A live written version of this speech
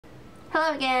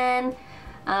Hello again.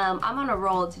 I'm on a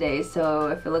roll today, so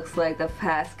if it looks like the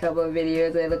past couple of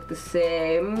videos I look the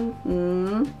same,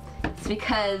 it's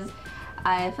because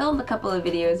I filmed a couple of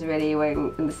videos already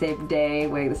wearing in the same day,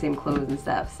 wearing the same clothes and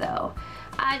stuff, so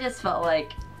I just felt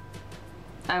like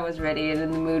I was ready and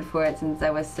in the mood for it since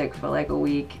I was sick for like a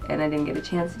week and I didn't get a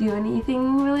chance to do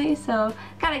anything really, so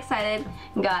got excited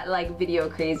and got like video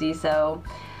crazy. So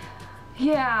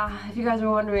yeah, if you guys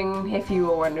were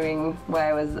wondering, why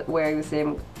I was wearing the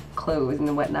same clothes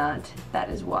and whatnot, that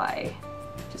is why.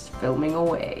 Just filming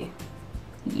away.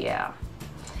 Yeah.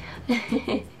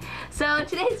 So in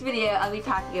today's video, I'll be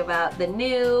talking about the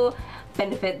new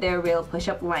Benefit They're Real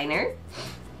Push-Up Liner.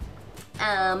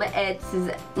 It's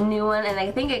a new one, and I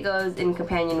think it goes in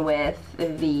companion with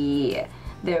the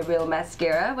They're Real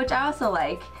Mascara, which I also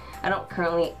like. I don't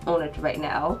currently own it right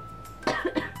now.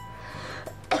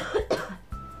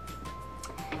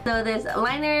 So this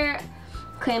liner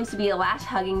claims to be a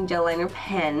lash-hugging gel liner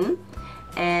pen,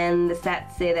 and the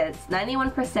stats say that it's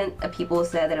 91% of people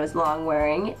said that it was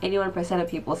long-wearing, 81% of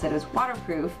people said it was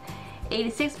waterproof,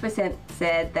 86%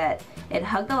 said that it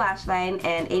hugged the lash line,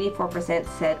 and 84%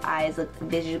 said eyes looked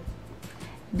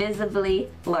visibly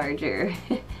larger.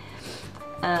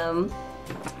 So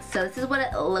this is what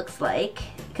it looks like.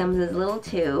 It comes in this little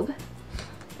tube,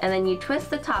 and then you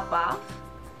twist the top off,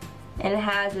 and it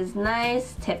has this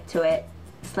nice tip to it,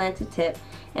 slanted tip,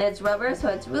 and it's rubber, so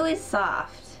it's really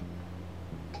soft.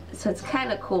 So it's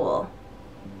kind of cool.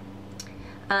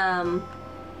 And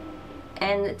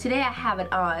today I have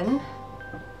it on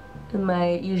in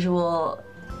my usual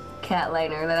cat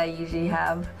liner that I usually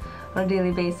have on a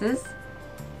daily basis.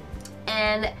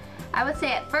 And I would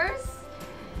say at first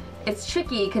it's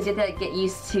tricky because you have to get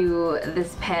used to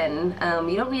this pen.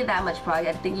 You don't need that much product.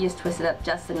 I think you just twist it up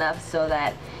just enough so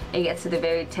that it gets to the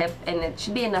very tip, and it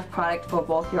should be enough product for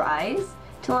both your eyes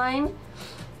to line.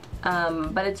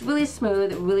 But it's really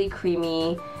smooth, really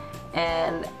creamy,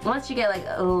 and once you get like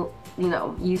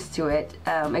used to it,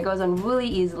 it goes on really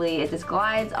easily. It just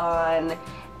glides on,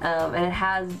 and it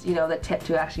has the tip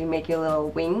to actually make your little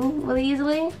wing really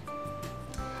easily.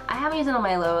 I haven't used it on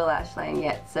my lower lash line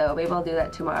yet, so maybe I'll do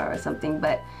that tomorrow or something,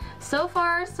 but so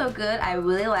far so good. I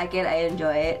really like it, I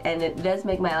enjoy it, and it does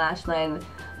make my lash line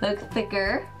look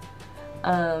thicker,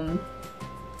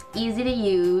 easy to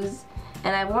use,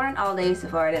 and I've worn it all day so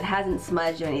far and it hasn't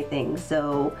smudged or anything,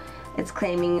 so its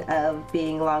claiming of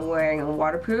being long wearing and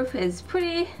waterproof is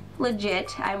pretty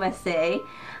legit, I must say.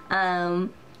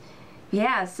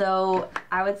 Yeah, so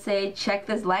I would say check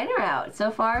this liner out.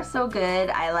 So far so good.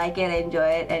 I like it, I enjoy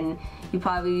it, and you've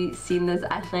probably seen this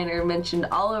eyeliner mentioned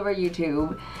all over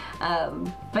YouTube.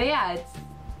 But yeah, it's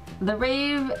the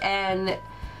rave, and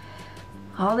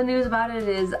all the news about it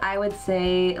is, I would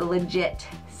say, legit.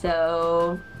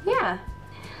 So yeah,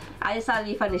 I just thought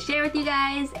it'd be fun to share with you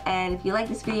guys, and if you like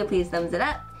this video, please thumbs it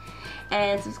up.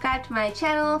 And subscribe to my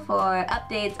channel for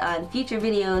updates on future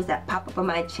videos that pop up on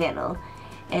my channel.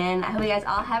 And I hope you guys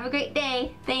all have a great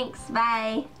day. Thanks,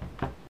 bye!